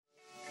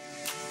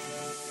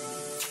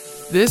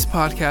This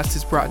podcast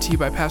is brought to you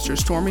by Pastor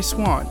Stormy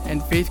Swan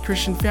and Faith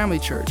Christian Family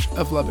Church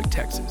of Lubbock,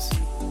 Texas.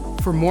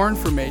 For more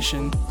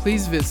information,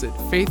 please visit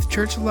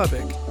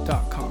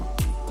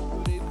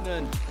faithchurchlubbock.com. Good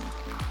evening.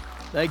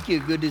 Thank you.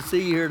 Good to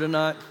see you here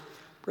tonight.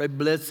 Pray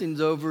blessings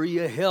over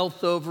you,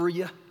 health over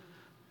you,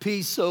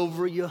 peace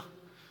over you.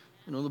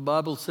 You know, the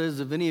Bible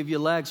says if any of you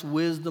lacks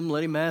wisdom,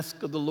 let him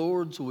ask of the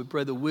Lord. So we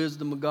pray the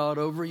wisdom of God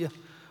over you.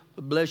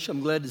 But bless you.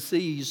 I'm glad to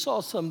see you. You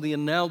saw some of the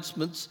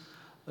announcements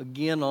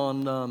again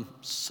on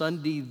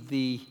Sunday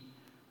the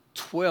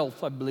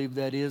 12th, I believe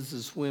that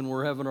is when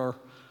we're having our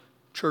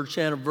church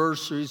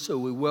anniversary. So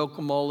we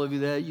welcome all of you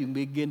that you can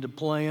begin to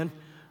plan.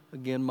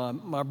 Again,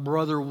 my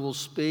brother will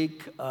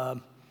speak.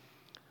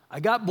 I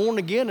got born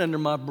again under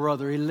my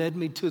brother. He led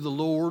me to the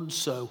Lord,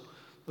 so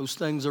those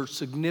things are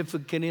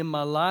significant in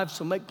my life,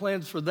 so make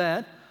plans for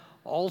that.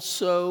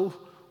 Also,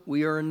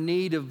 we are in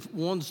need of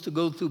ones to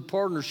go through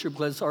partnership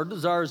class. Our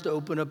desire is to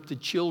open up the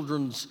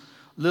children's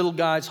little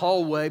guys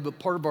hallway, but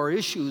part of our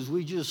issue is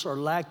we just are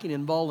lacking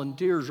in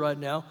volunteers right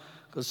now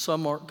because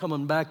some aren't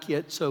coming back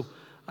yet. So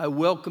I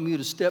welcome you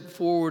to step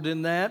forward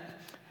in that.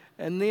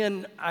 And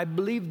then I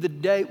believe the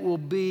date will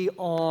be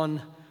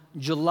on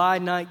July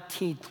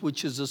 19th,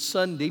 which is a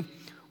Sunday.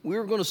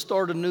 We're going to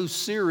start a new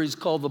series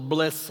called The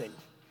Blessing.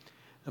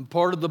 And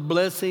part of the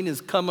blessing is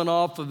coming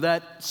off of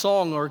that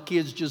song our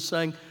kids just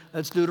sang.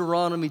 That's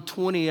Deuteronomy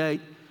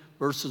 28,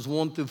 verses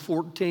 1 through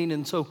 14.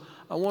 And so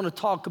I want to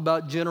talk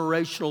about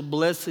generational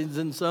blessings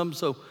in some,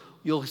 so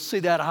you'll see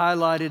that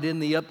highlighted in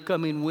the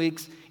upcoming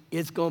weeks.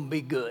 It's going to be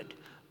good,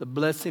 the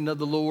blessing of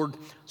the Lord.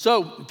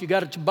 So if you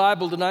got your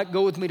Bible tonight,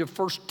 go with me to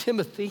 1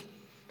 Timothy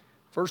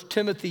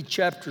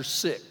chapter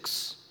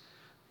 6.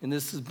 And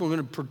this is going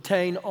to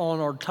pertain on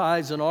our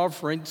tithes and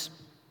offerings.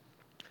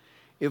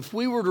 If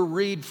we were to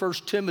read 1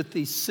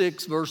 Timothy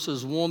 6,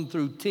 verses 1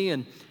 through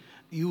 10,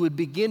 you would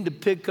begin to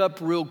pick up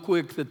real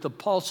quick that the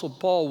Apostle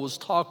Paul was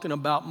talking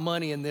about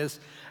money in this.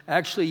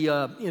 Actually,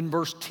 in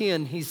verse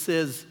 10, he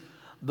says,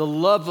 the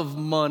love of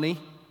money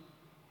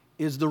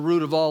is the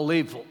root of all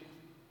evil.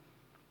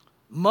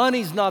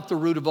 Money's not the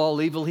root of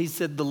all evil. He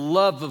said the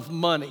love of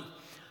money.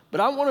 But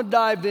I want to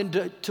dive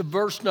into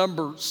verse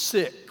number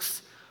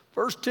 6.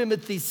 1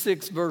 Timothy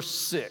 6, verse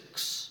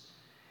 6.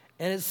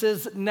 And it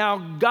says, now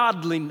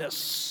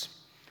godliness.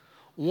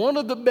 One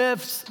of the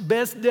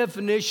best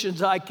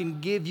definitions I can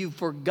give you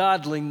for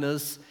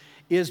godliness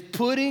is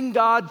putting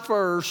God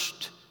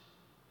first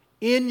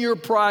in your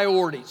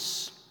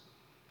priorities.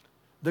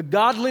 The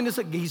godliness,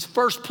 He's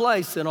first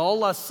place in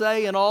all I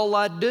say and all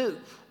I do.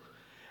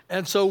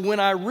 And so when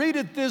I read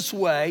it this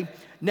way,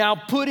 now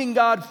putting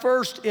God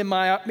first in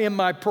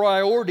my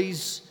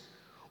priorities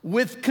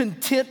with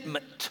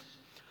contentment.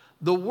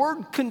 The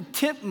word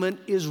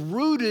contentment is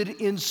rooted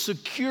in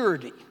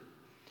security.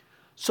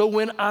 So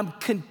when I'm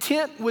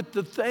content with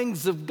the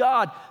things of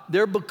God,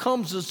 there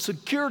becomes a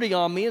security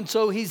on me. And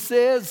so he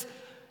says,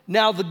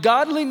 now the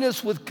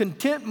godliness with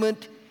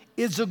contentment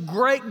is a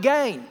great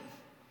gain.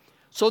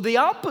 So the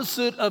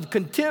opposite of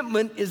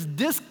contentment is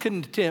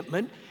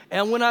discontentment.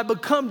 And when I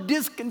become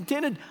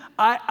discontented,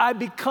 I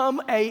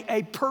become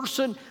a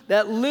person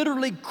that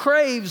literally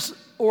craves,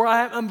 or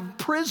I'm a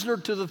prisoner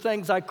to the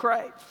things I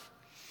crave.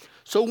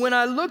 So when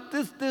I look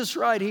at this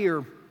right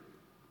here,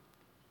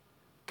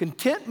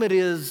 contentment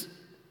is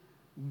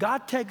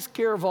God takes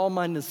care of all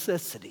my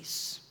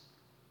necessities.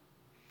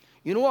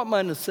 You know what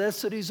my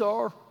necessities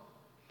are?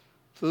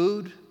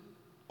 Food,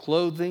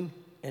 clothing,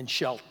 and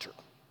shelter.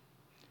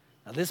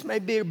 Now this may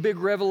be a big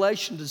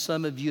revelation to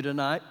some of you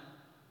tonight.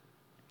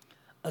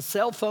 A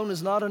cell phone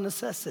is not a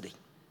necessity.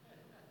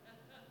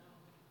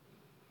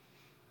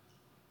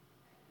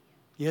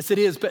 Yes, it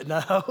is, but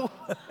no.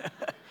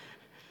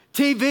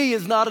 TV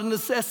is not a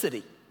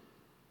necessity.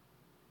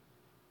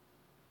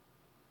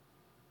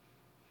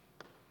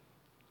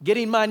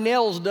 Getting my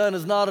nails done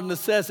is not a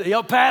necessity.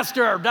 Oh,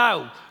 Pastor,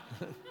 no.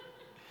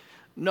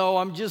 No,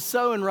 I'm just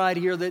showing right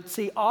here that,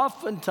 see,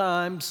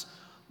 oftentimes,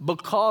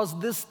 because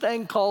this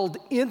thing called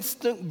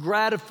instant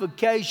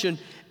gratification,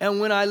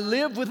 and when I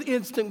live with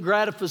instant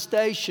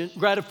gratification,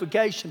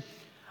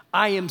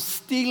 I am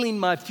stealing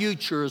my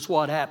future is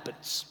what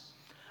happens.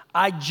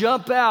 I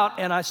jump out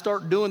and I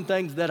start doing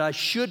things that I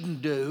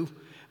shouldn't do.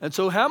 And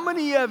so how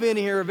many of you in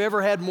here have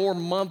ever had more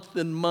month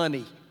than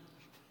money?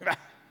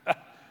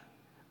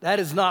 That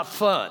is not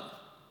fun.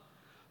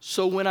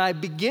 So when I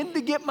begin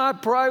to get my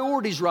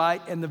priorities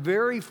right, and the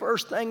very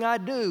first thing I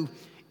do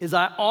is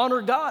I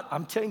honor God.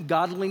 I'm telling you,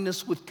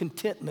 godliness with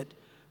contentment,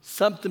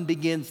 something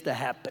begins to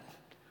happen.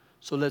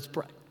 So let's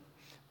pray.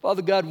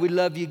 Father God, we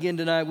love you again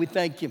tonight. We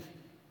thank you.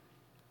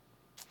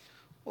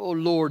 Oh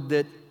Lord,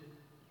 that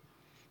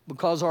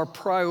because our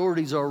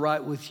priorities are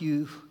right with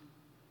you,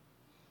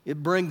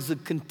 it brings the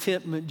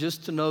contentment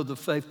just to know the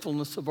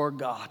faithfulness of our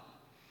God.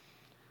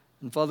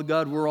 And Father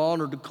God, we're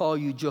honored to call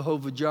you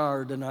Jehovah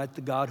Jireh tonight,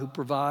 the God who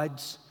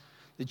provides,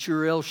 that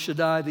you're El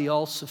Shaddai, the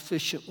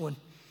all-sufficient one.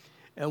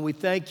 And we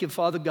thank you,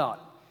 Father God,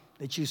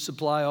 that you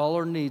supply all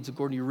our needs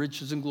according to your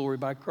riches and glory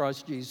by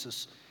Christ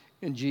Jesus.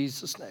 In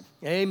Jesus' name,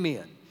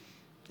 amen.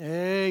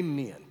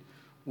 Amen.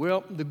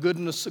 Well, the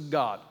goodness of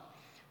God.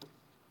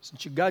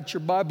 Since you got your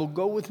Bible,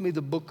 go with me to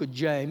the book of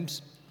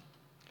James,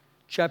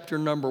 chapter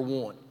number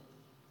 1.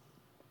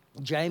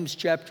 James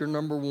chapter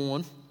number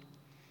 1. I'm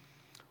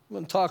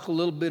going to talk a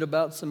little bit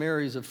about some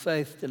areas of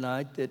faith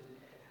tonight that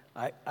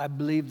I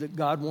believe that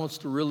God wants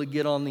to really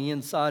get on the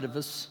inside of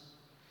us.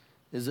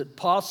 Is it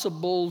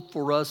possible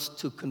for us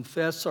to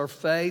confess our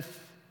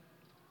faith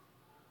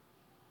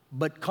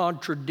but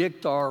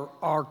contradict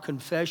our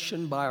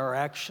confession by our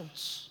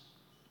actions?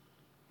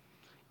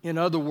 In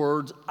other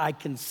words, I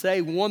can say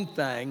one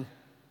thing,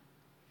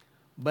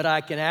 but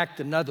I can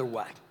act another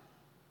way.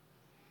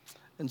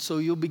 And so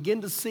you'll begin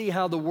to see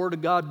how the Word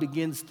of God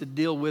begins to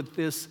deal with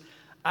this.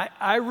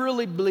 I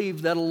really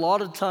believe that a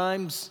lot of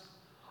times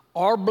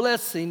our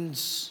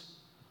blessings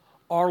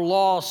are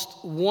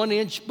lost 1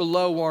 inch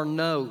below our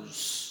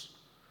nose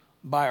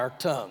by our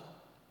tongue.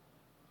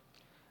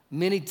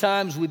 Many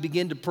times we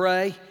begin to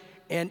pray,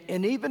 and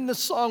even the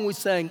song we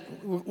sang,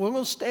 we're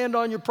going to stand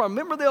on your promise.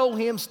 Remember the old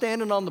hymn,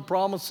 Standing on the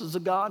Promises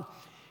of God?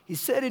 He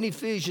said in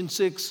Ephesians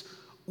 6,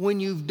 when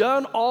you've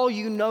done all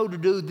you know to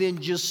do,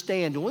 then just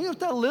stand. And you know what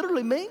that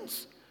literally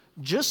means?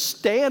 Just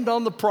stand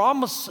on the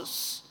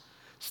promises.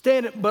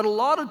 But a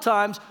lot of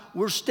times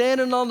we're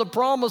standing on the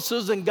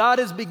promises and God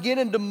is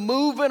beginning to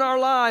move in our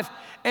life.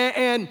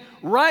 And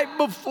right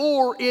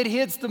before it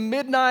hits the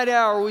midnight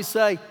hour, we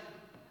say,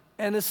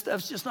 and this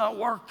stuff's just not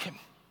working.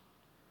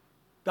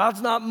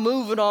 God's not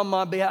moving on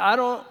my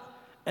behalf.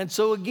 And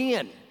so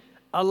again,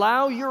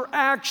 allow your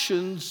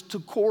actions to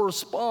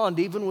correspond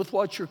even with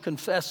what you're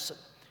confessing.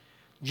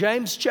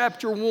 James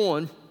chapter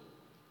 1,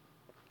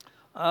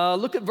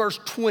 look at verse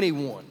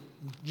 21.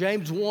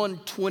 James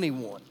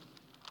 1:21.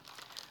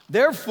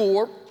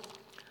 Therefore,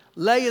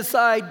 lay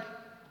aside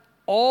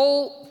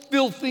all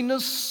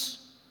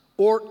filthiness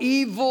or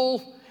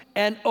evil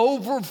and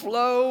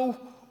overflow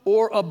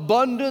or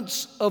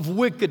abundance of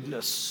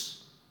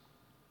wickedness.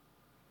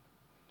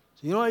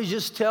 So you know what he's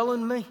just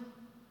telling me?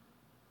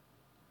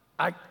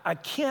 I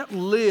can't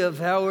live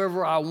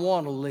however I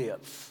want to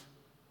live.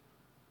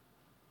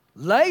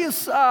 Lay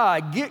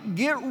aside,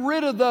 get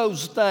rid of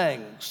those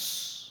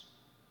things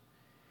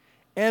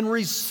and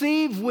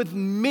receive with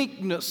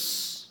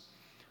meekness.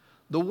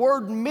 The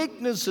word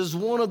meekness is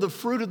one of the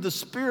fruit of the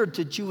Spirit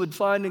that you would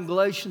find in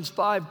Galatians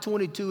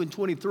 5:22 and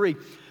 23.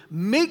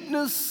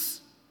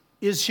 Meekness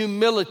is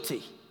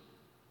humility.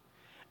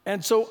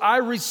 And so I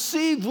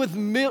receive with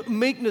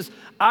meekness.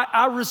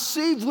 I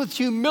receive with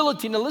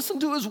humility. Now listen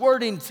to his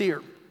wordings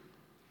here.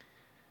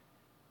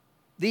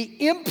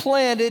 The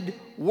implanted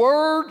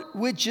word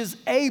which is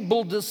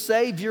able to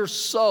save your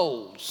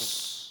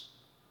souls.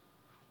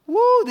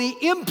 Woo, the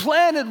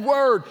implanted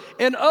word.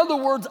 In other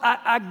words,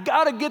 I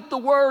got to get the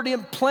word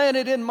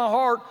implanted in my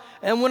heart.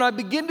 And when I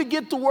begin to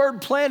get the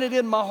word planted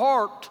in my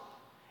heart,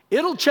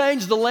 it'll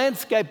change the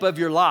landscape of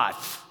your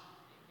life.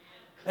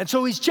 And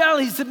so he's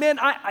challenged. He said, man,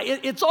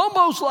 it's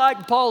almost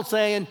like Paul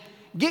saying,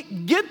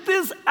 get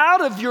this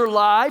out of your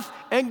life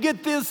and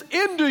get this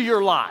into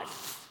your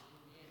life.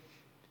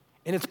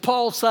 And it's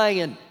Paul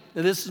saying,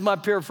 this is my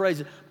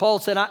paraphrase, Paul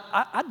said,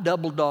 I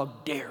double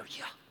dog dare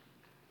you.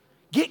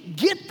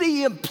 Get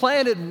the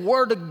implanted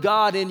word of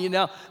God in you.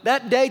 Now,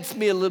 that dates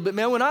me a little bit.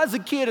 Man, when I was a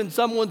kid and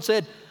someone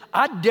said,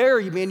 I dare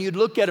you, man, you'd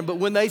look at them. But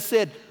when they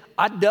said,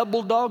 I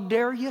double dog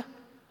dare you,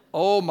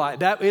 oh my,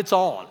 it's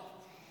on.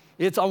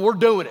 It's on, we're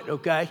doing it,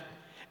 okay?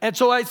 And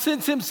so I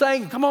sense him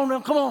saying, come on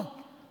now, come on.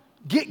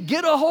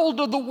 Get a hold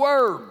of the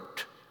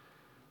word.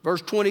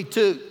 Verse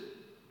 22.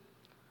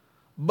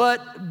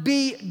 But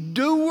be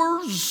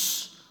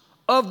doers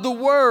of the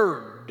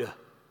word.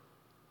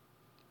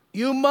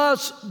 You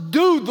must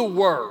do the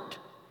word.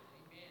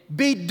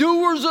 Be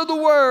doers of the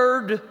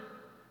word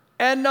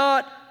and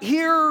not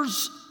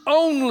hearers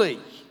only.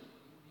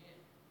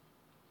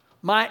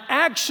 My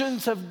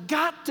actions have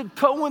got to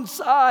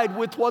coincide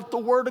with what the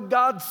Word of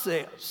God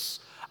says.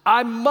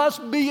 I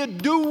must be a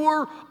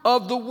doer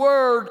of the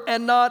Word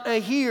and not a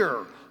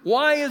hearer.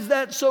 Why is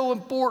that so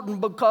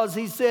important? Because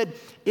he said,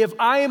 if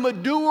I am a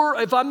doer,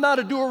 if I'm not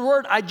a doer of the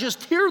Word, I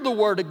just hear the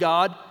Word of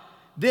God,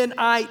 then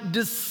I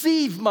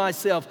deceive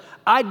myself.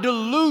 I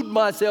delude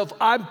myself.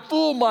 I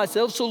fool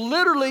myself. So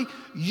literally,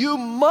 you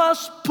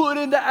must put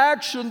into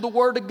action the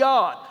Word of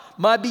God.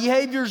 My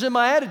behaviors and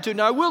my attitude.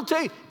 Now, I will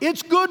tell you,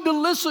 it's good to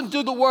listen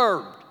to the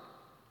Word.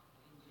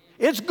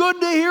 It's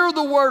good to hear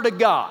the Word of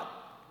God.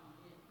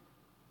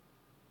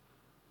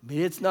 But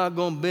it's not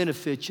going to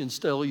benefit you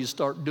until you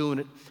start doing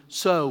it.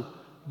 So,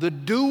 the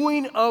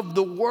doing of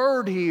the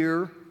Word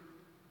here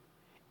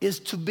is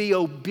to be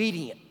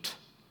obedient.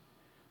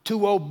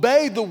 To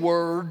obey the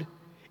Word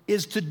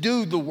is to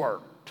do the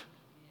Word.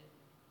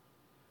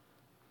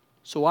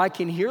 So I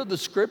can hear the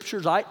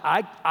Scriptures.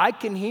 I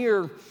can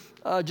hear...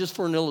 just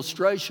for an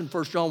illustration,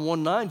 1 John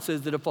 1:9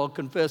 says that if I'll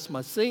confess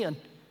my sin,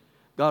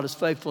 God is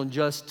faithful and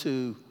just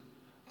to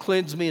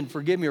cleanse me and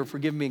forgive me, or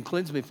forgive me and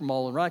cleanse me from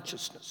all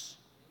unrighteousness.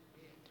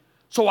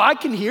 So I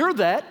can hear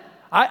that.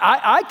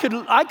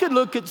 I could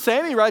look at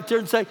Sammy right there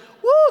and say,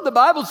 woo, the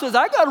Bible says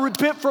I got to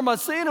repent for my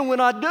sin, and when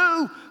I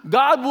do,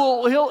 God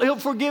he'll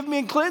forgive me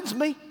and cleanse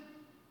me.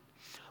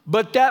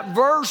 But that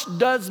verse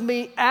does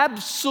me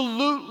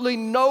absolutely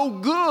no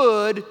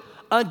good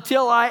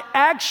until I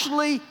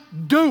actually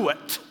do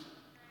it,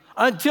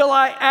 until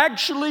I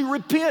actually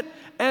repent.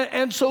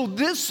 And so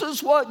this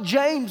is what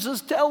James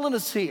is telling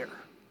us here.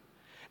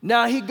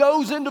 Now he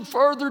goes into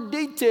further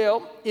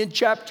detail in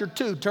chapter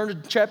 2. Turn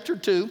to chapter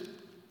 2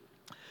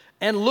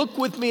 and look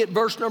with me at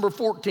verse number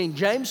 14.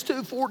 James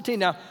 2:14.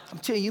 Now I'm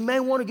telling you, you may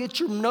want to get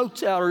your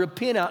notes out or a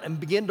pen out and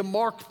begin to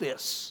mark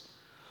this,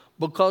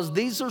 because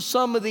these are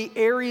some of the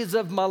areas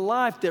of my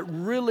life that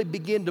really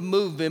begin to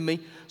move in me.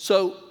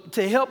 So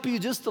to help you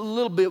just a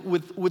little bit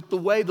with the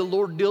way the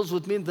Lord deals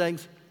with me and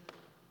things,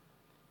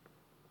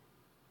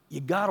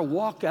 you got to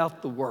walk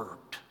out the word.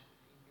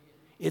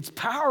 It's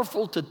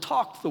powerful to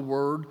talk the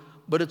word,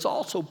 but it's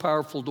also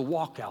powerful to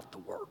walk out the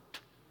word.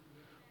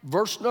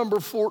 Verse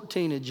number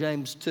 14 of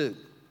James 2.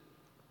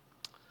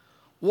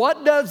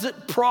 What does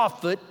it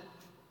profit,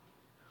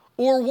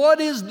 or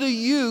what is the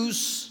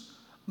use,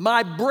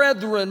 my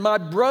brethren, my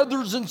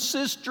brothers and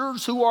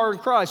sisters who are in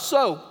Christ?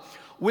 So,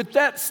 with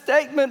that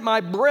statement,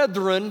 my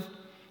brethren,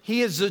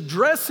 he is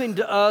addressing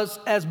to us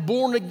as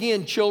born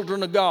again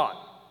children of God.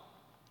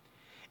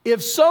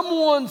 If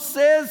someone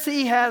says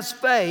he has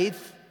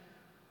faith,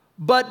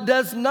 but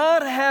does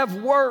not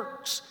have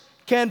works,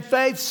 can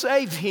faith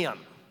save him?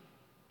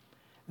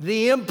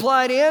 The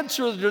implied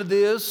answer to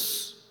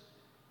this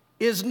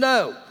is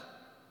no.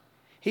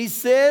 He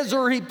says,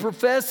 or he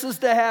professes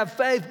to have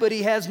faith, but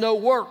he has no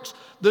works.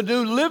 The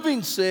New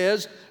Living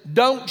says, he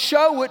doesn't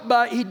show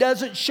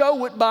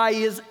it by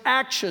his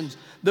actions.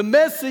 The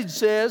Message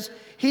says,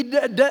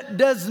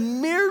 does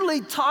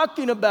merely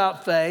talking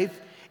about faith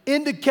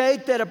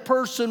indicate that a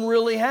person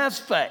really has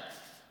faith?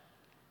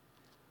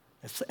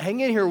 Hang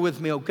in here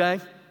with me,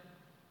 okay?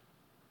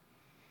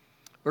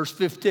 Verse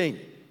 15.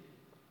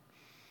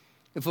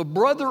 If a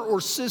brother or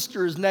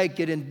sister is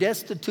naked and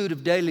destitute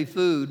of daily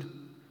food,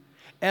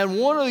 and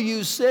one of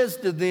you says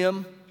to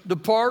them,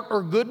 depart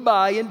or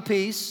goodbye in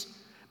peace,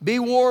 be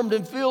warmed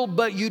and filled,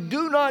 but you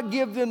do not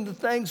give them the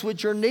things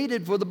which are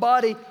needed for the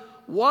body,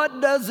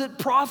 what does it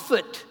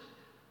profit?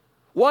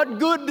 What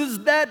good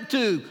does that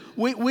do?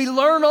 We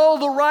learn all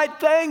the right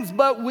things,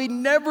 but we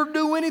never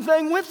do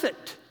anything with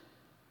it.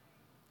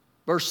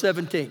 Verse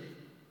 17.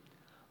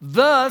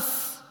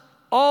 Thus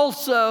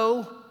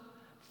also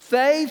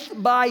faith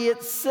by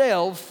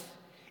itself,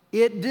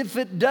 if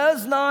it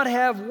does not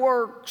have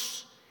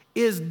works,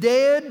 is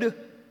dead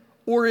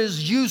or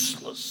is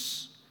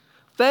useless.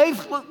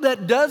 Faith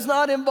that does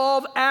not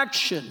involve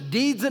action,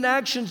 deeds and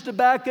actions to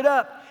back it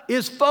up,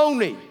 is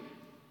phony.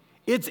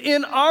 It's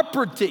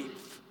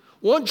inoperative.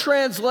 One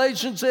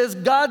translation says,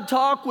 God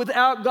talk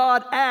without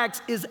God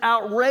acts is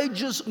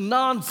outrageous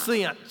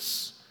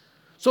nonsense.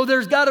 So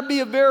there's got to be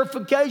a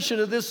verification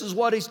of this is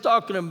what he's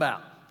talking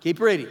about. Keep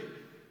reading.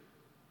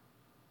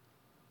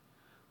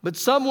 But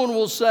someone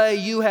will say,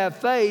 you have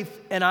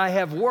faith and I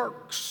have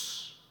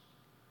works.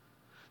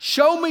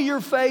 Show me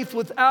your faith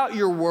without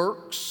your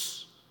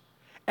works,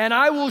 and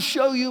I will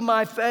show you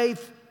my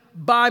faith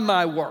by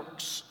my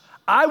works.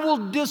 I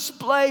will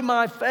display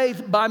my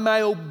faith by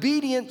my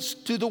obedience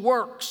to the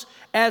works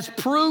as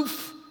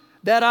proof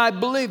that I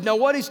believe. Now,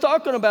 what he's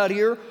talking about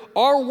here,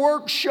 our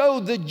works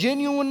show the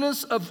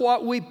genuineness of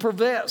what we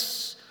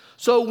profess.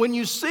 So when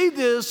you see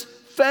this,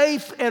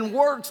 faith and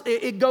works,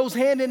 it goes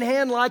hand in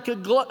hand like a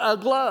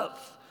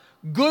glove.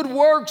 Good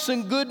works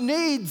and good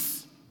needs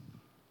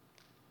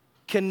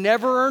can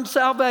never earn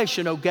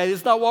salvation, okay?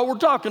 That's not what we're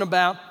talking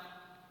about.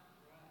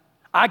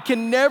 I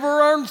can never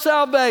earn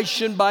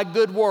salvation by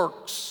good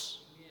works.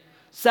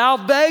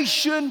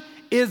 Salvation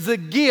is a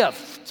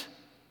gift.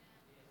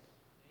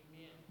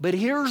 But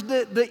here's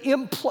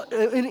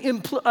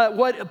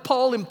what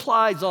Paul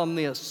implies on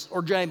this,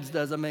 or James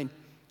does,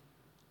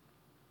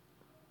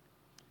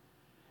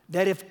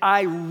 that if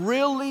I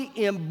really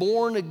am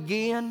born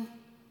again,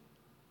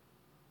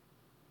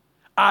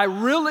 I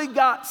really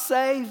got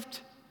saved,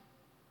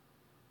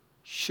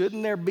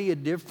 shouldn't there be a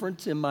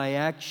difference in my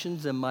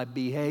actions and my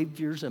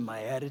behaviors and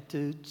my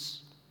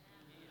attitudes?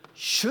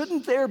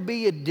 Shouldn't there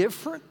be a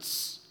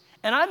difference?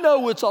 And I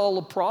know it's all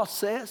a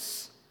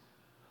process,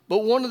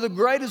 but one of the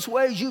greatest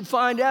ways you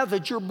find out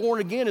that you're born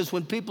again is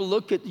when people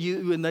look at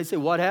you and they say,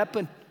 what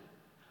happened?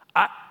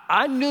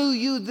 I knew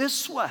you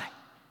this way.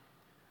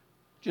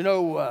 You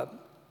know,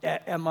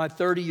 at my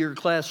 30-year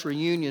class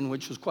reunion,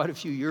 which was quite a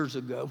few years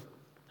ago,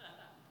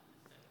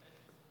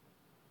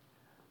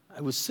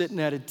 I was sitting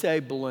at a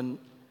table, and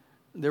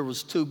there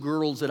was two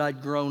girls that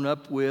I'd grown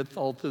up with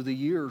all through the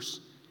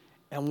years.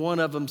 And one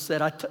of them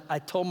said, I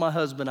told my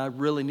husband I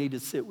really need to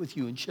sit with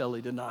you and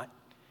Shelley tonight.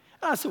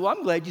 And I said, well,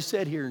 I'm glad you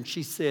sat here. And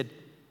she said,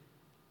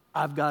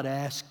 I've got to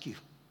ask you,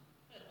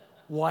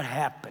 what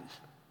happened?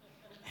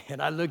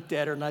 And I looked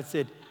at her and I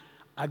said,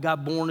 I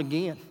got born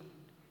again.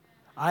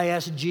 I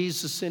asked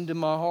Jesus into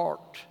my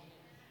heart.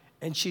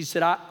 And she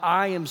said,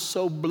 I am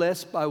so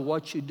blessed by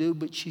what you do.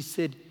 But she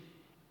said,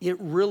 it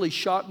really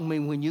shocked me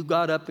when you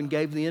got up and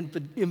gave the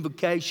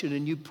invocation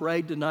and you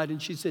prayed tonight.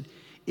 And she said,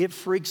 it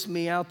freaks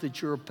me out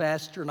that you're a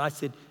pastor. And I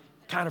said,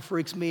 kind of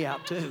freaks me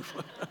out too.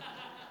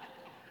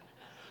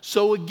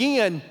 So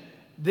again,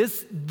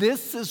 this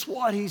is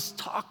what he's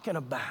talking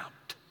about.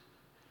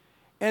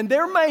 And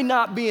there may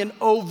not be an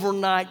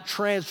overnight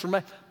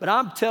transformation, but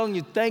I'm telling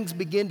you, things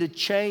begin to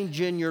change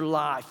in your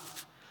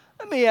life.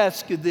 Let me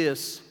ask you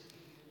this.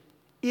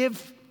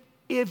 If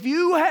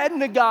you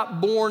hadn't have got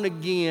born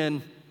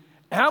again,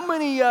 how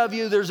many of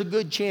you, there's a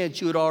good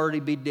chance you would already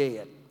be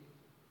dead?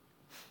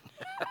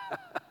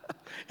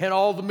 And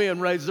all the men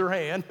raised their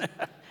hand.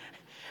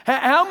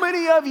 How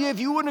many of you, if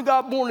you wouldn't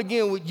have got born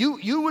again,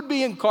 you would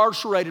be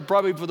incarcerated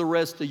probably for the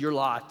rest of your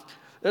life?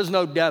 There's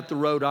no doubt the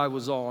road I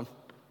was on.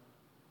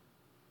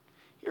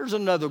 Here's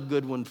another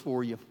good one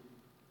for you.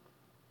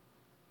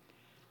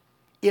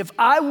 If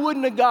I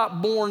wouldn't have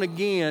got born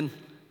again,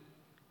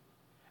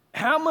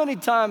 how many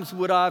times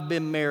would I have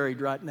been married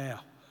right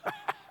now?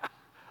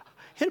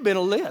 It'd have been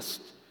a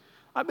list.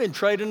 I've been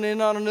trading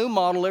in on a new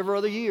model every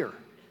other year.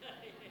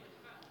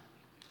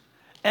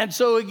 And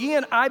so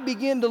again, I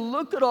begin to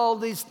look at all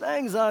these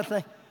things and I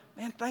think,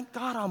 man, thank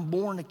God I'm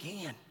born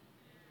again.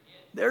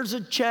 There's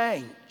a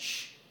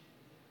change.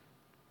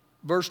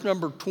 Verse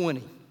number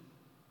 20.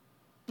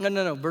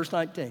 No, verse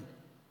 19.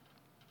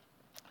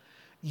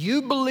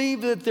 You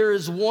believe that there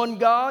is one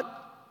God?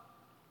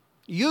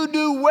 You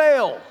do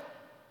well.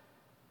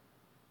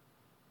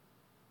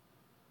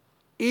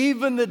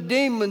 Even the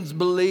demons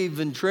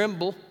believe and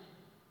tremble.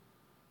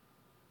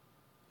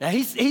 Now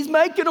he's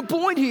making a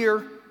point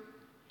here.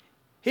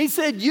 He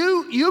said,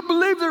 you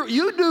believe that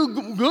you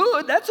do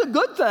good. That's a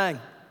good thing.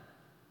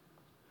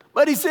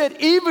 But he said,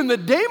 even the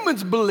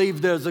demons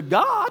believe there's a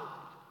God.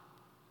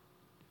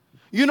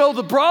 You know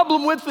the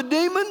problem with the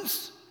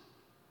demons?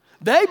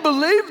 They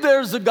believe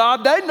there's a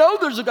God. They know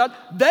there's a God.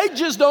 They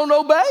just don't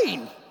obey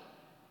him.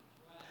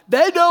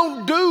 They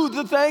don't do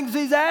the things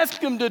he's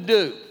asked them to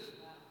do.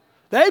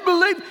 They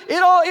believe,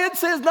 it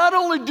says not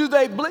only do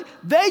they believe,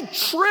 they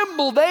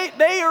tremble.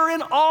 They are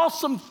in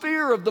awesome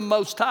fear of the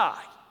Most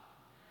High.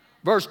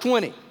 Verse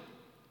 20.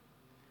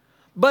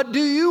 But do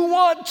you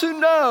want to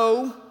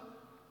know,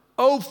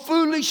 O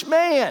foolish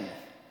man?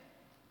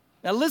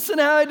 Now listen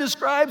how he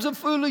describes a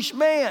foolish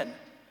man.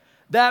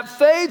 That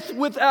faith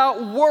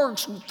without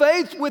works,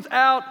 faith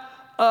without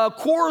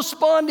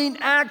corresponding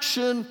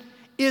action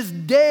is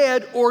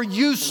dead or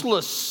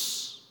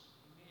useless.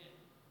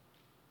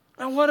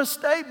 Now what a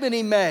statement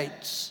he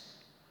makes.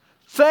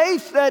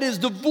 Faith that is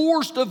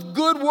divorced of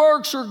good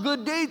works or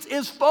good deeds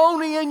is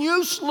phony and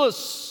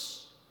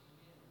useless.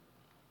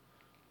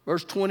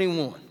 Verse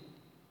 21.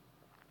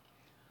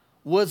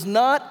 Was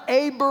not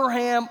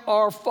Abraham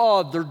our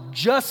father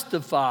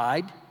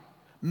justified,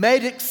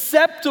 made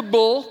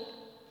acceptable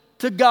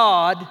to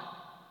God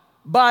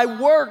by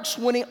works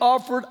when he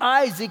offered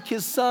Isaac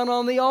his son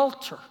on the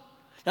altar?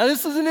 Now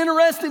this is an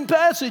interesting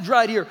passage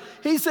right here.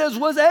 He says,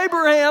 was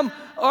Abraham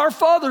our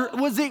father,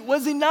 was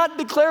he not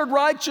declared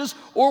righteous,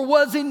 or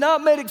was he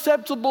not made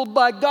acceptable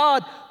by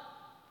God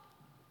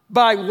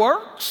by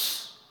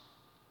works?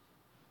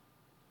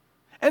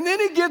 And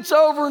then he gets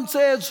over and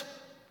says,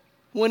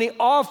 when he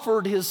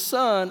offered his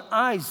son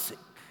Isaac.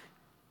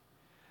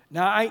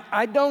 Now,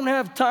 I don't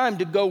have time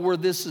to go where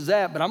this is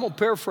at, but I'm going to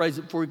paraphrase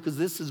it for you because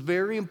this is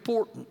very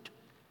important.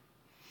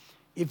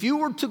 If you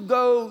were to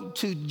go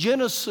to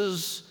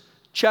Genesis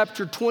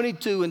chapter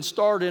 22 and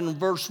start in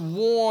verse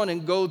 1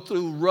 and go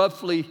through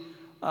roughly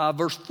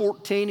verse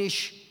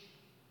 14-ish,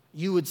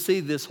 you would see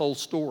this whole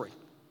story.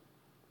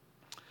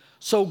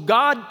 So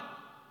God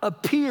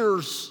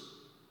appears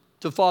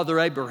to Father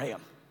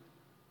Abraham.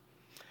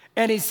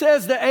 And he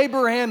says to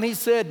Abraham, he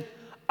said,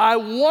 I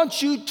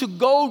want you to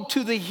go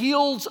to the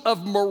hills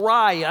of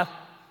Moriah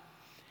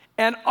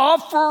and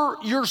offer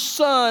your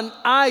son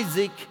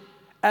Isaac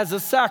as a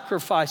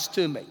sacrifice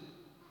to me.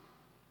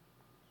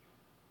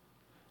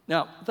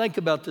 Now, think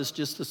about this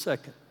just a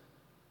second.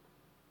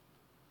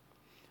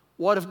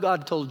 What if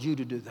God told you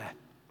to do that?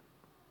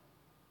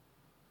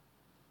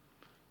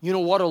 You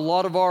know what a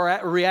lot of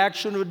our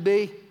reaction would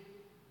be?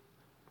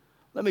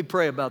 Let me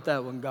pray about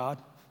that one, God.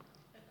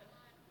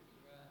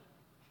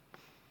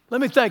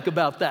 Let me think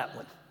about that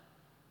one.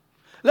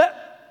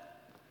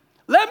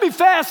 Let me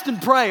fast and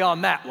pray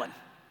on that one.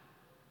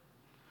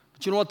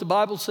 But you know what the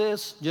Bible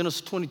says?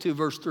 Genesis 22,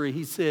 verse 3,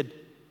 he said,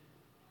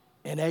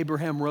 and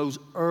Abraham rose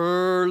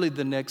early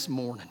the next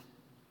morning.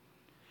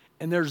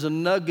 And there's a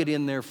nugget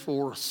in there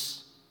for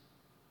us.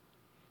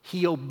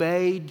 He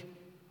obeyed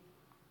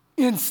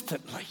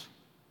instantly.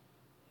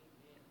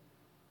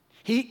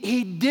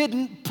 He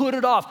didn't put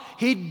it off.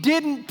 He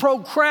didn't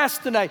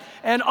procrastinate.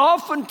 And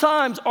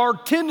oftentimes our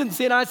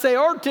tendency, and I say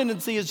our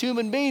tendency as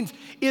human beings,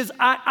 is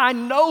I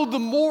know the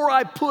more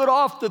I put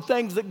off the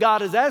things that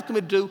God has asked me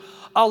to do,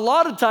 a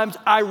lot of times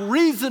I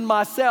reason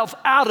myself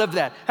out of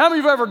that. How many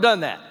of you have ever done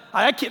that?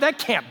 That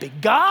can't be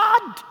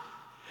God.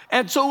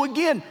 And so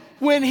again,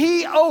 when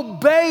he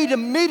obeyed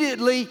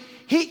immediately,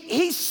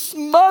 he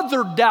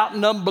smothered doubt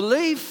and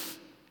unbelief.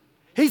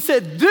 He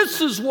said, this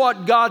is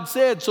what God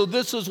said, so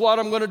this is what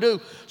I'm going to do.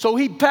 So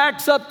he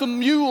packs up the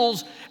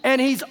mules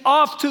and he's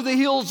off to the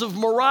hills of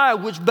Moriah,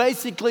 which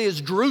basically is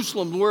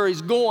Jerusalem, where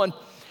he's going.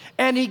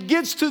 And he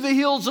gets to the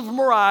hills of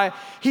Moriah.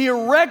 He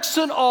erects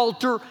an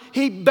altar.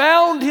 He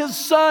bound his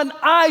son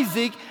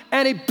Isaac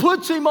and he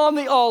puts him on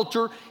the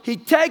altar. He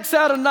takes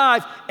out a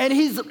knife and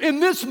he's in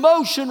this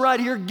motion right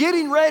here,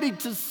 getting ready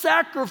to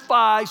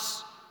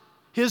sacrifice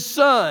his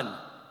son.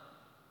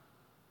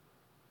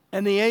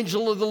 And the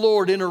angel of the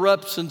Lord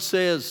interrupts and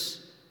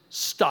says,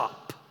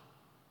 stop.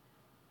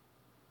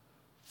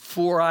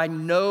 For I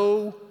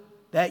know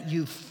that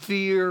you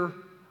fear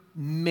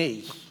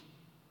me.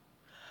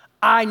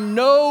 I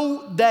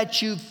know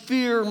that you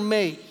fear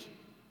me.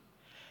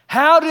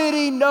 How did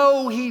he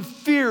know he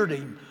feared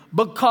him?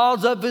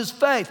 Because of his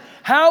faith.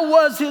 How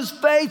was his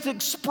faith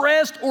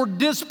expressed or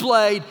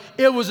displayed?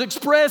 It was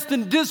expressed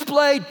and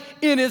displayed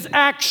in his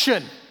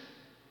action.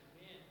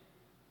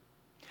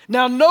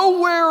 Now,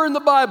 nowhere in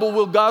the Bible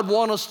will God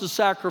want us to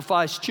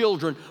sacrifice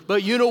children,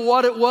 but you know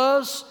what it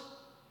was?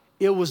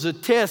 It was a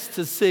test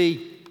to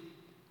see,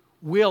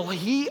 will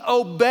he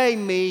obey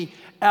me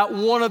at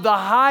one of the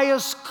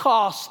highest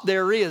costs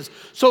there is?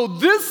 So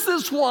this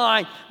is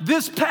why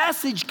this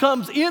passage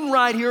comes in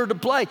right here to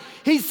play.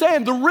 He's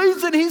saying the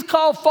reason he's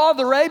called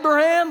Father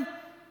Abraham,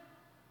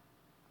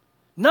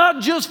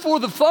 not just for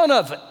the fun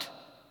of it.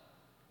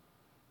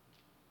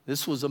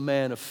 This was a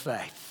man of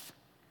faith.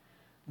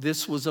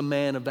 This was a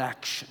man of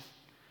action.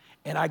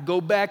 And I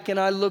go back and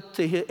I look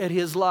at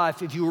his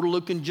life. If you were to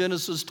look in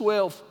Genesis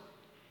 12,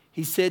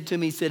 he said to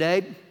me, he said,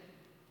 Abe,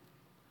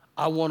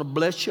 I want to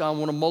bless you. I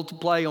want to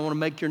multiply you. I want to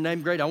make your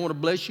name great. I want to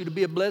bless you to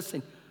be a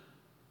blessing.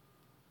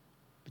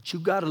 But you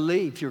got to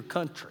leave your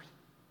country.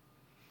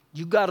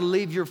 You got to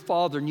leave your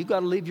father, and you got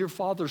to leave your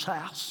father's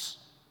house.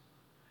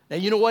 Now,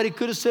 you know what? He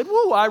could have said,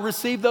 whoa, I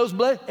received those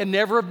blessings, and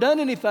never have done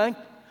anything.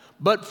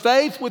 But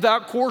faith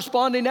without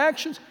corresponding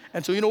actions.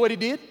 And so you know what he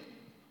did?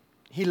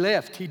 He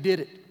left. He did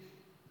it.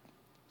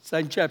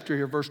 Same chapter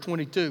here, verse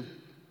 22.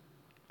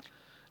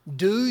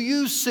 Do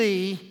you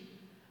see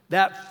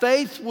that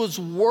faith was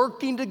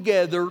working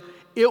together?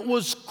 It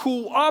was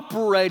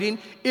cooperating.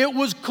 It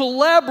was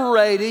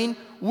collaborating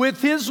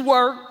with his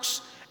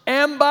works.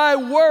 And by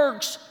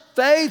works,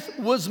 faith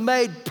was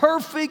made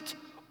perfect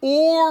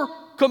or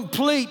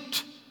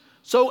complete.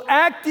 So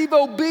active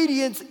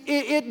obedience,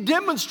 it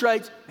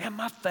demonstrates, man,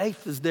 my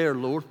faith is there,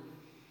 Lord.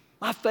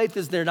 My faith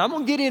is there. And I'm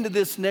going to get into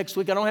this next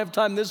week. I don't have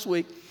time this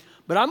week.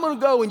 But I'm going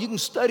to go and you can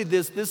study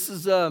this. This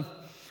is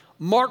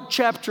Mark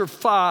chapter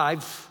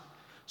 5,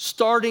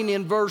 starting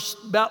in verse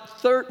about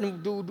 30.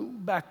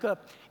 Back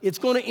up. It's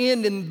going to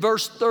end in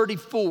verse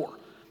 34,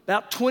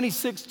 about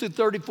 26 to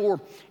 34.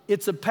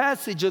 It's a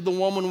passage of the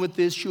woman with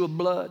the issue of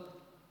blood.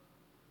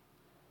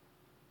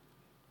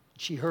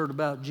 She heard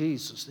about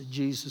Jesus, that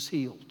Jesus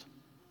healed.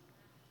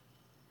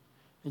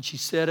 And she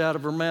said out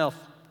of her mouth,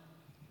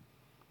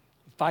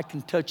 if I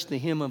can touch the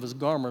hem of his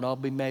garment, I'll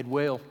be made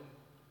well.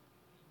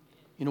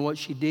 You know what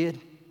she did?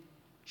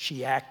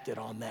 She acted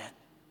on that.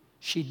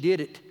 She did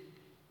it.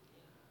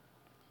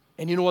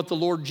 And you know what the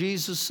Lord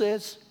Jesus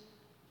says?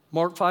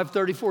 Mark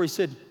 5:34, he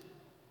said,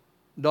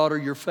 daughter,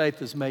 your faith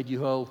has made you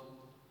whole.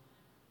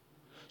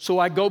 So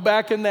I go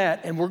back in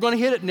that, and we're going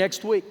to hit it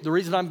next week. The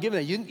reason I'm giving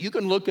it, you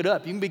can look it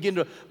up. You can begin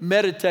to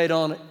meditate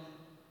on it.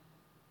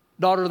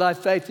 Daughter, thy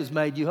faith has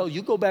made you whole.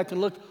 You go back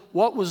and look,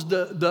 what was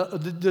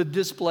the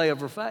display of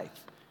her faith?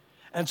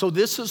 And so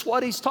this is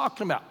what he's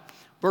talking about.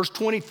 Verse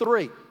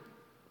 23.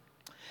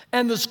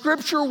 And the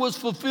scripture was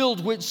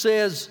fulfilled which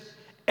says,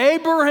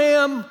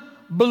 Abraham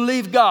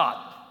believed God.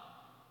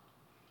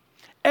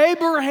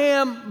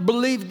 Abraham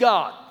believed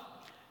God.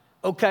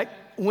 Okay,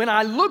 when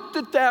I looked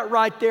at that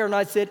right there and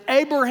I said,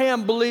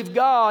 Abraham believed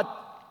God,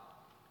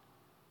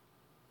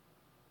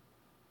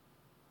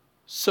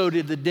 so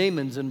did the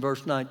demons in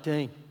verse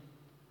 19.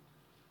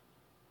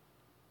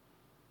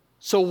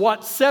 So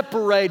what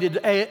separated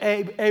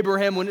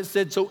Abraham when it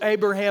said, so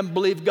Abraham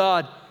believed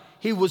God?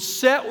 He was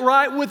set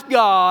right with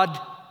God,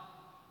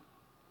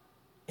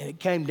 and it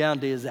came down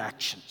to his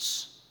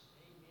actions.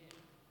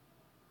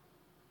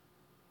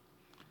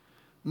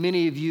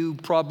 Many of you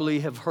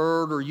probably have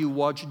heard or you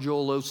watch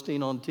Joel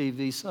Osteen on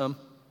TV some.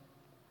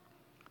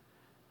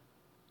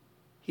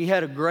 He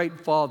had a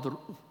great father,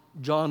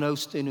 John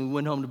Osteen, who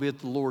went home to be with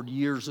the Lord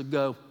years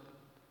ago.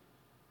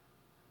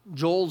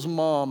 Joel's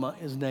mama,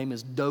 his name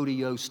is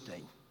Dodie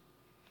Osteen.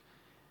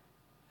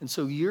 And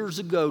so years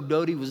ago,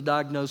 Dodie was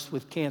diagnosed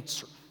with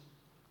cancer.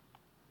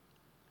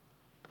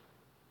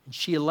 And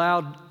she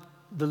allowed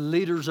the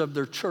leaders of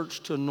their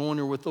church to anoint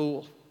her with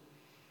oil.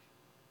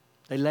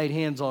 They laid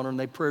hands on her and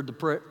they prayed the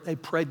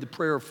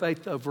prayer of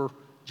faith over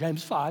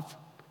James 5.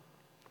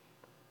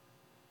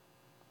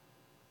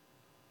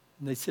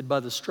 And they said, by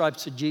the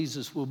stripes of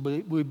Jesus,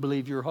 we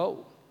believe you're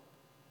whole.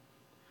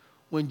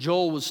 When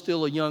Joel was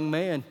still a young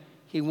man,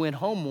 he went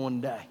home one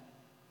day.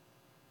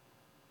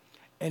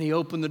 And he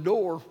opened the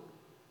door.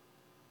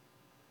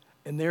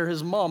 And there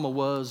his mama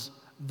was,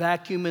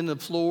 vacuuming the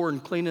floor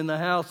and cleaning the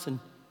house. And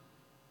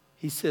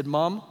he said,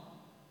 Mama,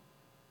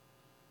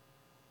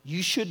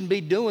 you shouldn't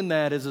be doing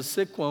that as a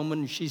sick woman.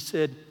 And she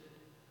said,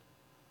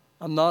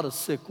 I'm not a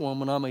sick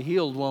woman, I'm a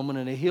healed woman,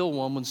 and a healed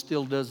woman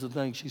still does the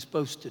thing she's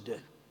supposed to do.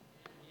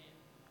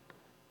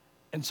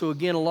 And so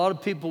again, a lot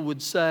of people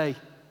would say,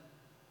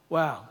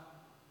 wow,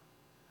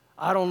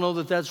 I don't know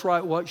that that's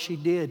right what she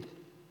did.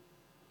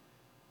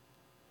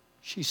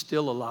 She's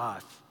still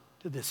alive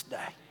to this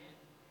day.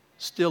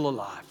 Still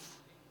alive.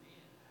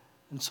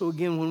 And so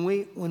again,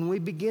 when we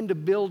begin to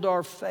build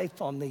our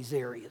faith on these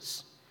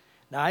areas.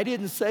 Now, I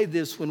didn't say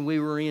this when we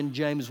were in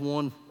James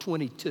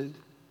 1:22.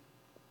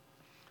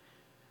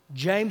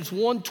 James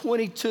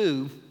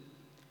 1:22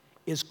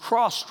 is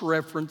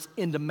cross-referenced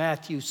into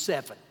Matthew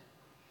 7.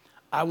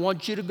 I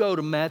want you to go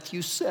to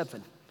Matthew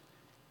 7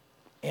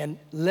 and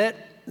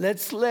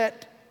let's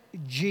let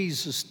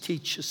Jesus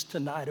teach us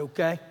tonight,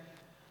 okay?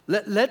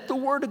 Let the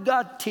Word of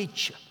God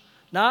teach you.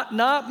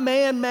 Not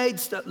man-made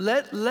stuff.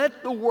 Let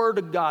the Word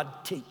of God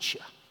teach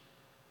you.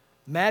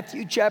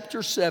 Matthew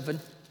chapter 7.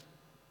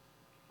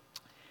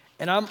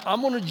 And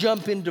I'm going to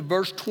jump into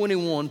verse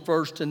 21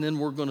 first, and then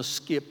we're going to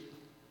skip.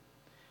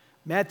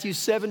 Matthew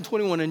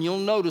 7:21, and you'll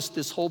notice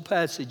this whole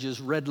passage is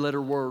red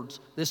letter words.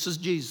 This is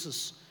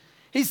Jesus.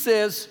 He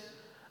says,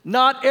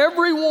 not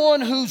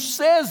everyone who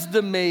says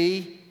to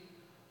me,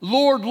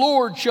 Lord,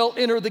 Lord, shall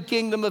enter the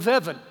kingdom of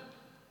heaven.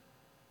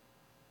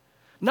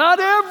 Not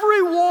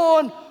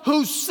everyone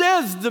who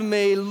says to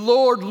me,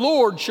 Lord,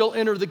 Lord, shall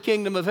enter the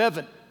kingdom of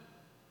heaven.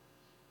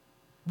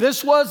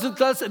 This wasn't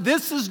us.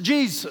 This is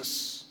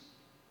Jesus.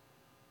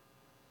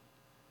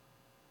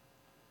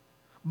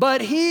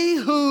 But he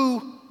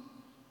who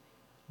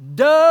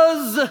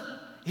does,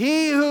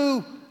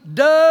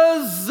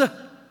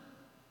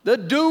 the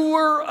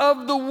doer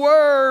of the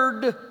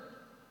word,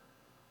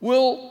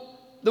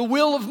 the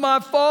will of my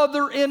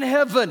Father in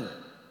heaven.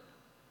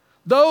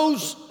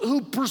 Those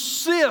who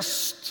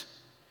persist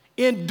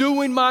in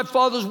doing my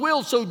Father's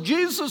will. So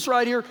Jesus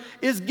right here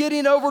is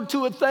getting over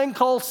to a thing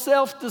called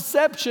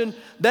self-deception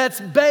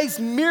that's based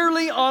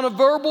merely on a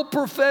verbal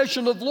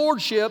profession of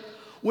lordship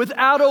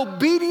without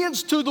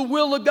obedience to the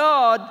will of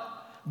God.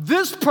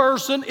 This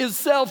person is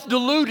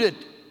self-deluded.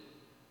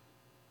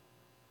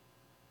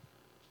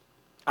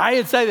 I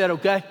didn't say that,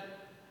 okay?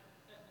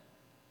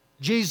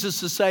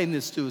 Jesus is saying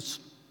this to us.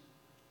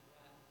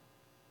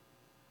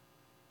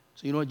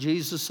 So you know what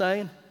Jesus is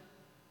saying?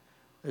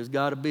 There's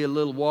got to be a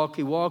little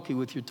walkie-walkie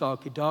with your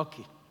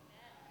talkie-talkie.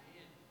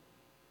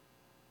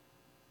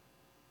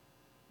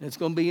 And it's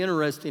going to be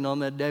interesting on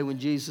that day when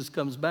Jesus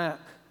comes back.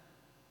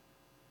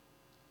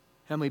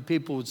 How many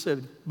people would say,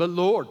 but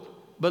Lord.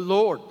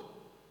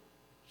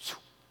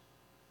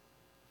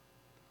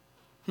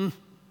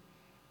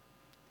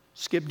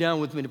 Skip down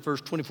with me to verse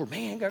 24.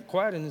 Man, it got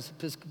quiet in this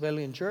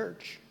Episcopalian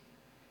church.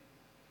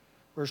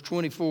 Verse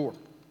 24.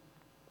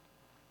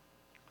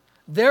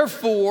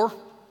 Therefore,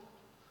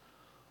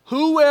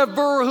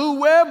 whoever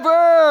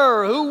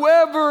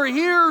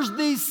hears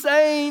these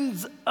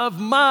sayings of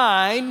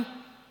mine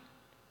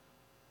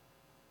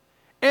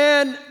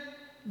and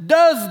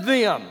does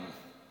them.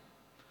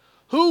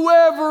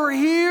 Whoever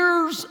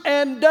hears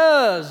and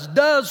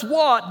does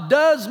what?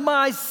 Does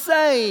my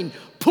saying,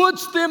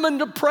 puts them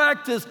into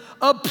practice,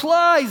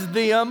 applies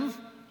them.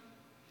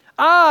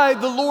 I,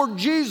 the Lord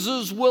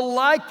Jesus, will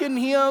liken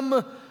him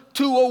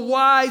to a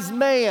wise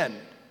man.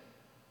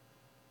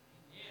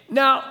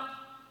 Now,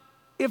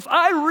 if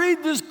I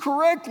read this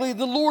correctly,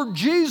 the Lord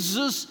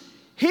Jesus,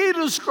 he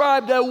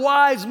described a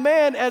wise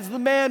man as the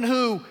man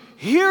who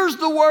hears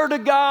the word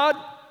of God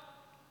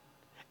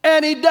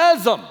and he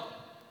does them.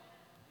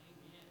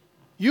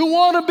 You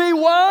want to be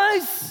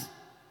wise?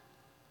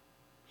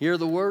 Hear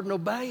the word and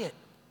obey it.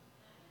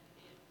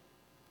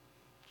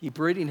 Keep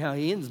reading how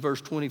he ends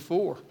verse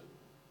 24.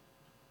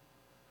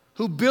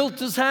 Who built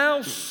his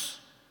house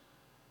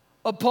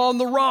upon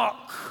the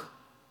rock,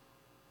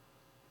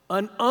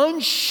 an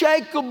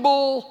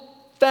unshakable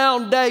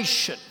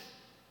foundation.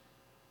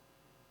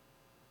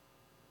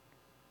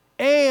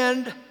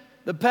 And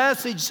the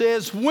passage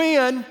says,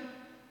 when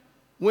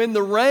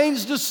the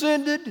rains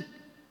descended,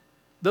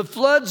 the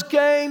floods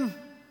came,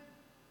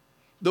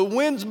 the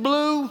winds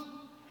blew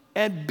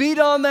and beat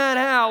on that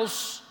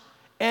house,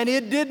 and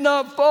it did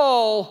not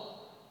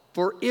fall,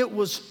 for it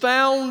was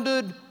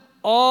founded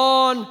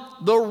on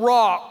the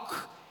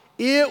rock.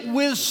 It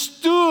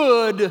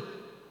withstood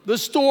the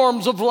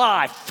storms of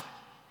life.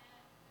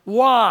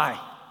 Why?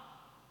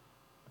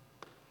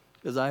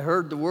 Because I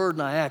heard the word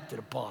and I acted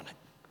upon it.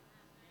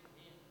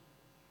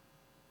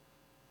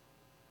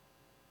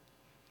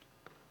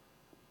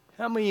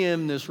 How many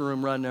in this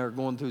room right now are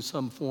going through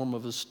some form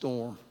of a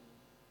storm?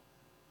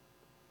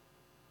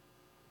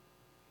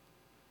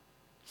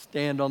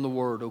 Stand on the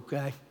word,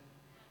 okay?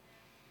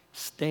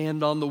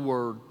 Stand on the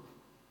word.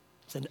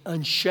 It's an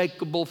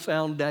unshakable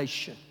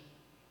foundation.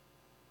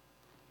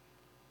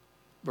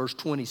 Verse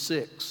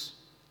 26.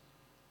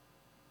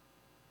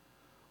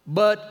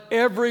 But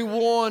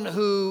everyone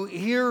who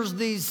hears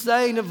these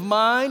sayings of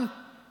mine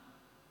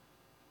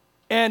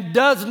and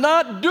does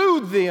not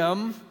do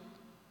them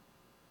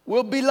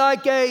will be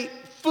like a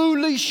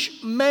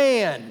foolish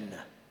man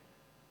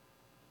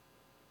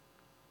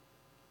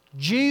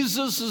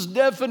Jesus'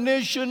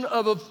 definition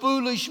of a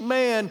foolish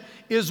man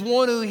is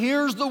one who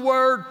hears the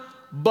word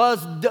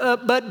but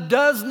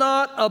does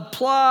not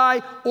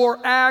apply or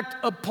act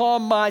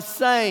upon my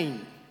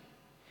saying.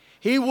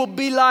 He will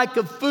be like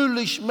a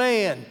foolish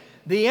man.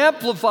 The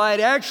Amplified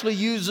actually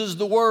uses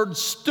the word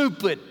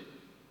stupid.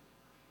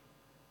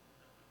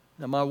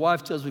 Now, my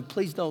wife tells me,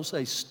 please don't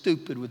say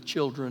stupid with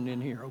children in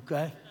here,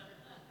 okay?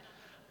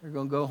 They're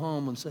going to go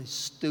home and say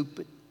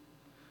stupid.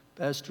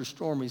 Pastor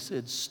Stormy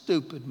said,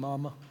 stupid,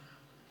 Mama.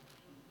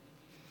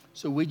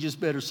 So we just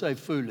better say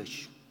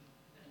foolish.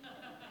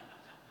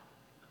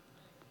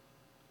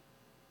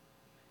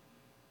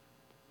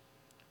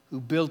 Who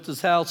built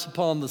his house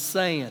upon the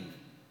sand.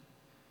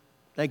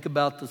 Think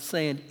about the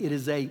sand. It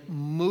is a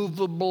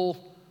movable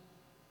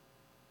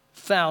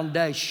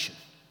foundation.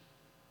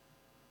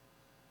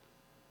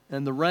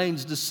 And the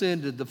rains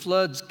descended, the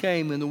floods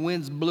came, and the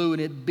winds blew,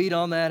 and it beat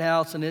on that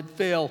house, and it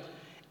fell.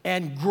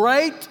 And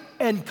great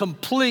and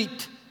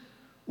complete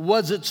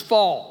was its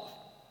fall.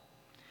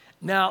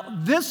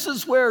 Now, this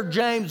is where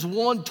James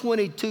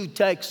 1:22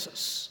 takes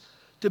us,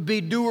 to be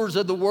doers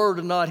of the word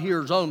and not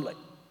hearers only.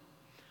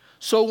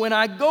 So when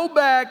I go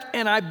back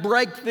and I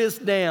break this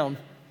down,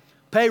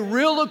 pay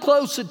real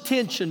close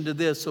attention to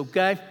this,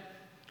 okay?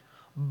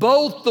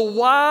 Both the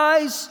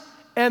wise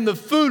and the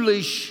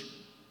foolish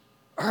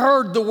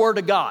heard the word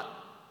of God.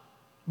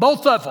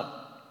 Both of them.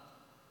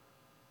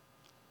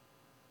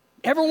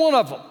 Every one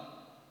of them.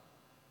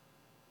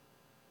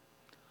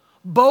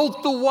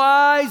 Both the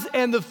wise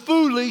and the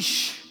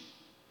foolish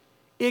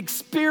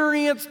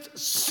experienced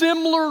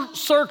similar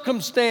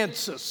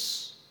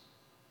circumstances.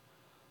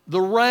 The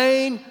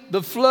rain,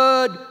 the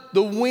flood,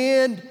 the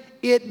wind,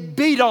 it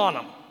beat on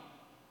them.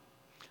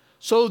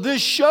 So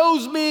this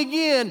shows me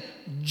again,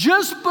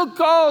 just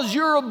because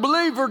you're a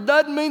believer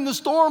doesn't mean the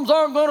storms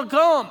aren't going to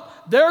come.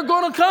 They're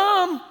going to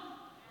come.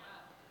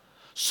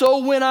 So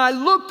when I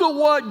look at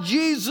what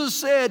Jesus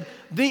said,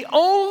 the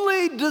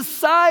only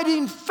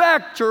deciding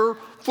factor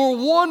for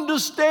one to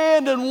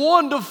stand and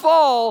one to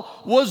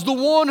fall was the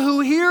one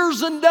who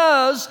hears and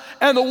does,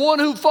 and the one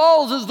who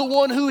falls is the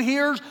one who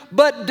hears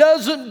but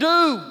doesn't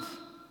do.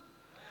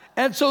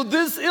 And so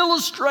this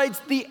illustrates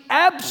the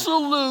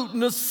absolute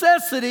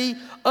necessity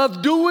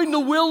of doing the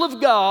will of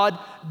God.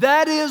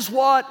 That is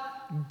what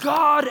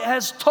God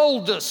has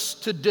told us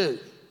to do.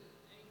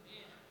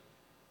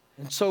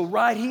 And so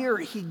right here,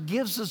 he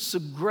gives us a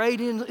great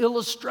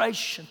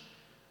illustration.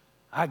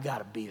 I got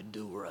to be a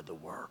doer of the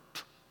word.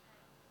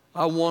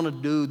 I want to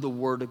do the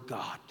word of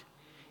God.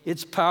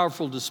 It's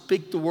powerful to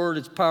speak the word.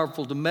 It's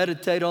powerful to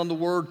meditate on the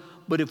word.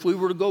 But if we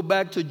were to go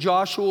back to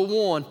Joshua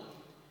 1,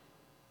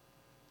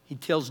 he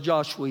tells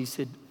Joshua, he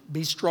said,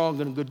 be strong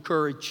and of good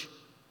courage.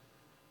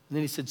 And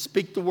then he said,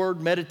 speak the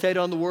word, meditate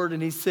on the word.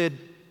 And he said,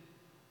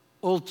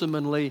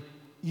 ultimately,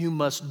 you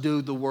must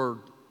do the word.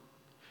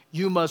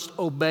 You must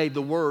obey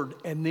the word,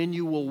 and then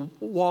you will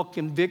walk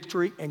in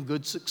victory and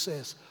good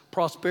success,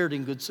 prosperity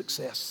and good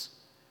success.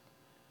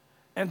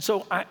 And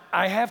so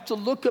I have to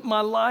look at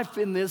my life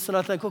in this, and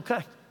I think,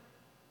 okay,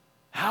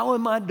 how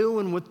am I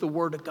doing with the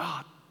word of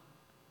God?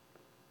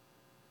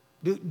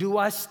 Do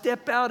I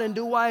step out and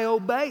do I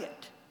obey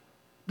it?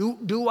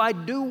 Do I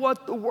do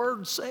what the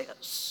word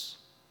says?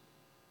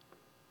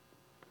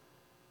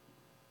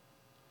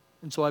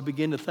 And so I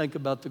begin to think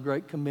about the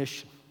Great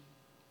Commission.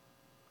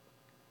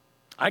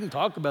 I can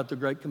talk about the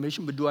Great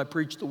Commission, but do I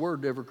preach the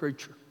word to every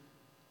creature?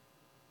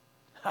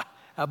 How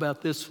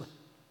about this one?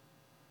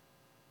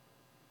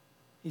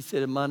 He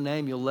said, in my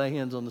name, you'll lay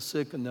hands on the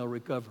sick and they'll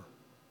recover.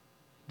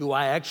 Do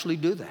I actually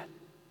do that?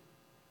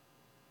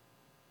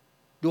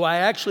 Do I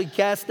actually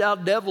cast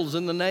out devils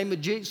in the name of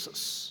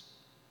Jesus?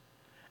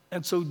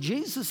 And so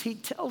Jesus, he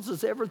tells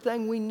us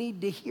everything we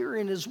need to hear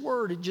in his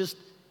word. It just,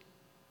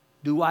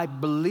 do I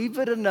believe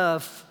it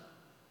enough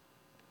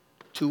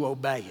to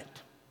obey it?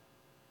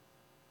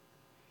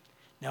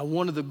 Now,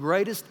 one of the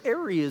greatest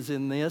areas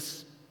in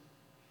this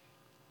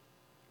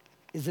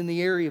is in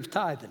the area of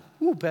tithing.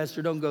 Ooh,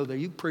 Pastor, don't go there.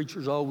 You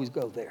preachers always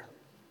go there.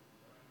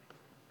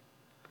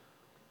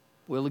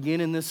 Well, again,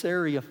 in this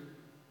area,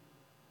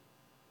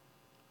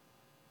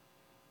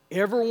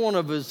 every one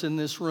of us in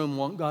this room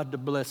want God to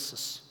bless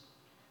us.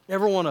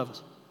 Every one of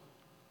us.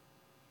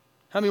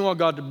 How many want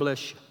God to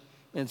bless you?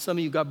 And some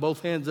of you got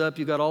both hands up.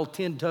 You got all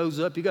 10 toes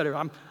up. You got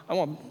it.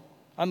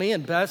 I'm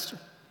in, Pastor.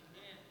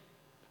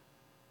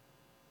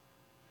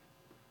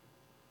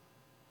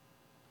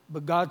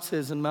 But God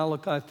says in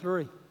Malachi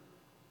 3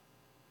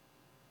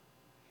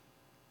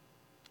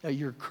 that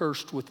you're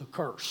cursed with a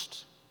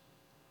curse.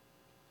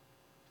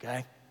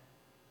 Okay?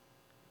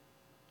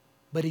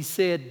 But he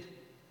said,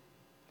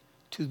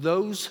 to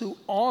those who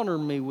honor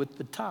me with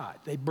the tithe,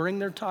 they bring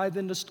their tithe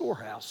in the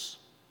storehouse,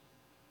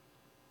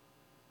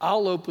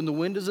 I'll open the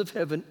windows of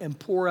heaven and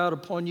pour out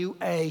upon you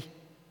a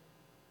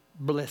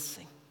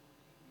blessing.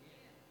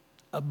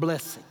 A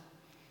blessing.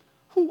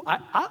 Ooh,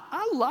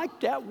 I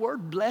like that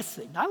word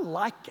blessing. I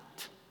like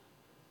it.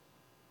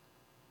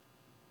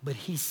 But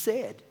he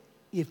said,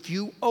 if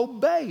you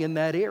obey in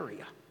that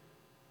area,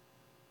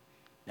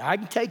 Now, I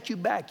can take you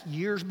back,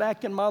 years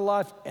back in my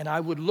life, and I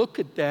would look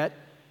at that,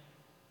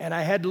 and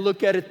I had to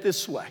look at it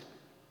this way.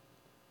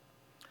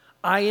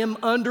 I am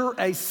under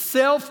a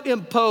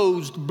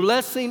self-imposed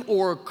blessing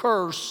or a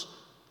curse,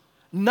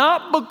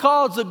 not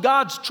because of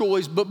God's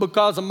choice, but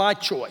because of my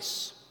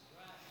choice.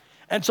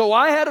 And so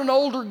I had an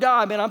older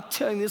guy, man, I'm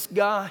telling you, this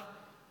guy,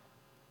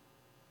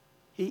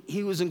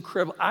 he was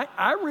incredible.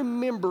 I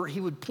remember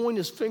he would point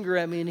his finger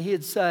at me and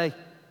he'd say,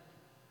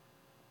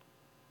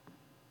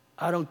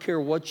 I don't care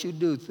what you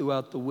do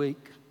throughout the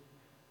week.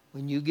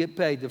 When you get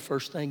paid, the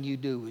first thing you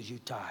do is you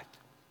tithe.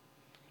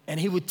 And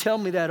he would tell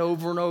me that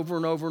over and over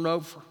and over and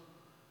over.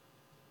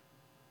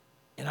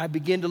 And I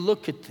began to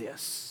look at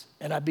this,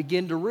 and I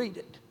began to read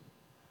it.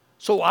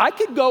 So I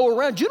could go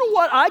around. You know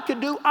what I could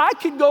do? I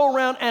could go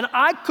around and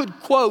I could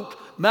quote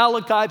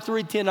Malachi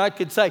 3:10. I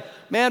could say,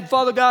 man,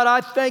 Father God,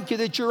 I thank you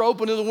that you're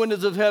opening the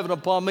windows of heaven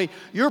upon me.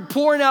 You're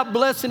pouring out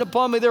blessing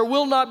upon me. There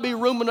will not be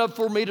room enough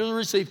for me to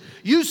receive.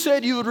 You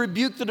said you would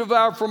rebuke the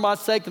devourer for my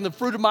sake, and the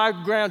fruit of my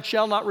ground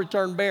shall not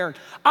return barren.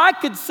 I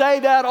could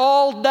say that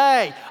all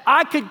day.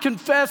 I could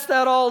confess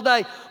that all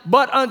day.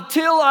 But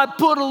until I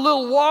put a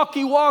little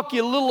walkie-walkie,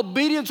 a little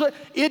obedience,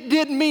 it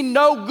didn't mean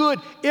no good.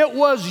 It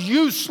was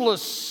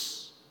useless.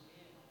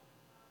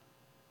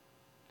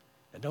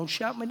 Don't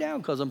shout me down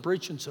because I'm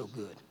preaching so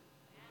good.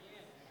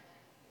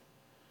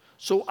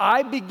 So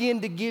I begin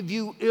to give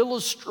you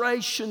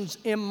illustrations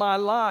in my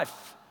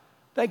life.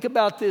 Think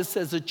about this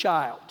as a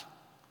child.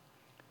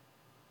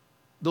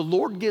 The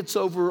Lord gets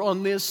over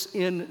on this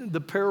in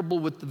the parable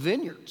with the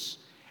vineyards.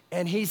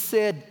 And he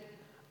said,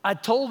 I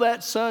told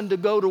that son to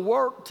go to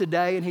work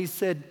today. And he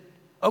said,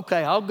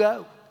 okay, I'll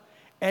go.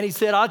 And he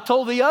said, I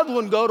told the other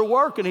one go to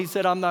work. And he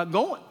said, I'm not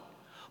going.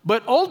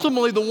 But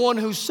ultimately, the one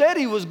who said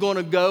he was going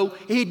to go,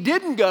 he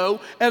didn't go.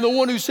 And the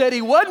one who said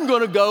he wasn't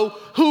going to go,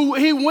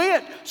 he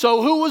went.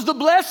 So who was the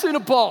blessing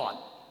upon?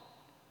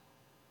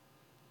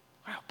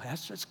 Wow,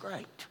 Pastor, that's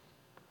great.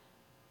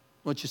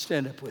 Why don't you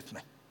stand up with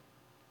me?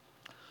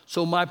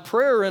 So my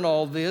prayer in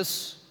all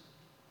this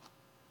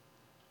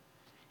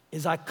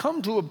is I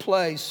come to a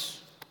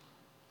place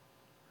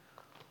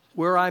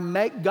where I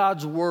make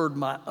God's word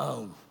my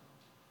own.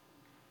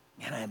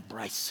 And I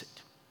embrace it.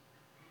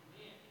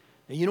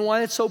 And you know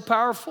why it's so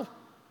powerful?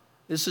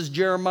 This is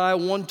Jeremiah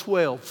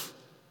 1:12.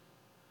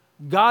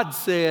 God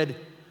said,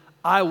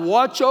 I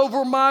watch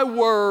over my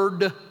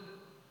word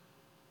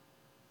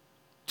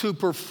to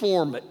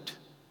perform it.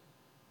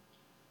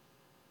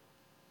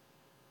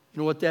 You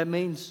know what that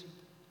means?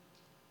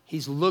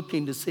 He's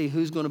looking to see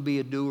who's going to be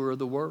a doer of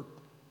the word.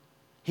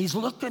 He's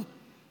looking.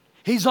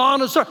 He's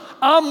honest.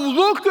 I'm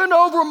looking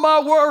over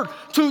my word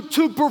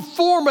to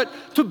perform it,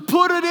 to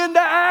put it into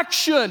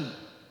action.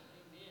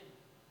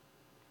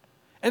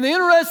 And the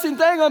interesting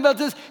thing about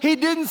this, he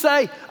didn't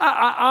say,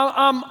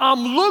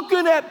 I'm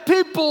looking at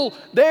people,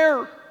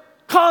 their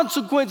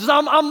consequences.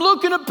 I'm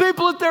looking at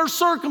people at their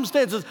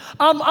circumstances.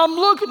 I'm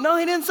looking. No,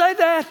 he didn't say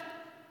that.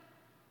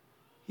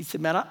 He said,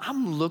 man,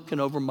 I'm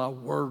looking over my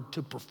word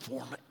to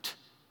perform it.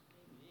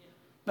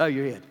 Bow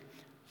your head.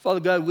 Father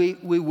God,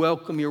 we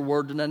welcome your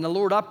word tonight. Now,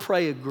 Lord, I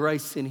pray a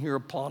grace in here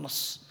upon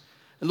us.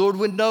 And Lord,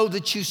 we know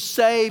that you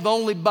save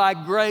only by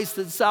grace,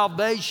 that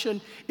salvation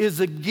is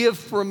a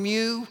gift from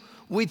you.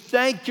 We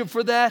thank you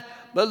for that.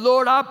 But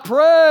Lord, I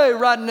pray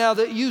right now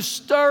that you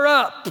stir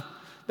up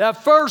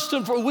that first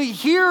and foremost. We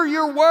hear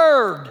your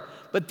word,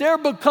 but there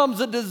becomes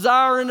a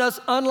desire in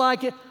us,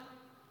 unlike it,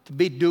 to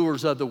be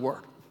doers of the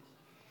word.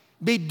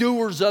 Be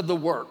doers of the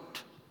word.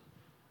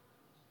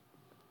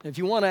 If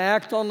you want to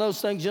act on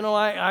those things, you know,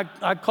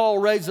 I call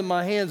raising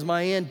my hands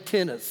my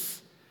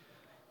antennas.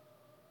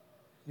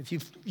 If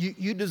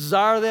you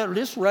desire that,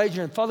 just raise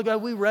your hand. Father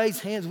God, we raise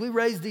hands. We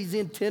raise these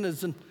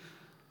antennas, and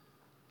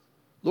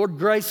Lord,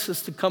 grace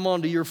us to come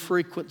onto your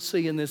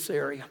frequency in this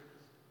area.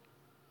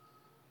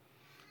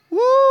 Woo,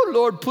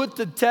 Lord, put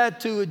the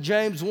tattoo of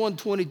James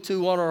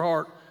 1:22 on our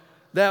heart,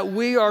 that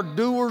we are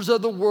doers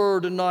of the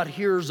word and not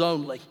hearers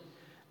only.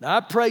 Now, I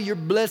pray your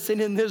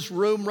blessing in this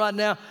room right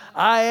now.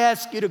 I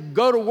ask you to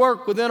go to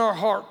work within our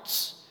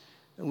hearts.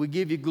 And we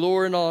give you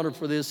glory and honor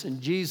for this in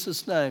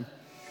Jesus' name.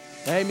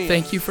 Amen.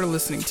 Thank you for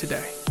listening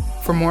today.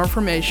 For more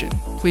information,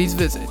 please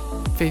visit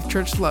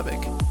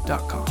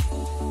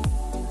faithchurchlubbock.com.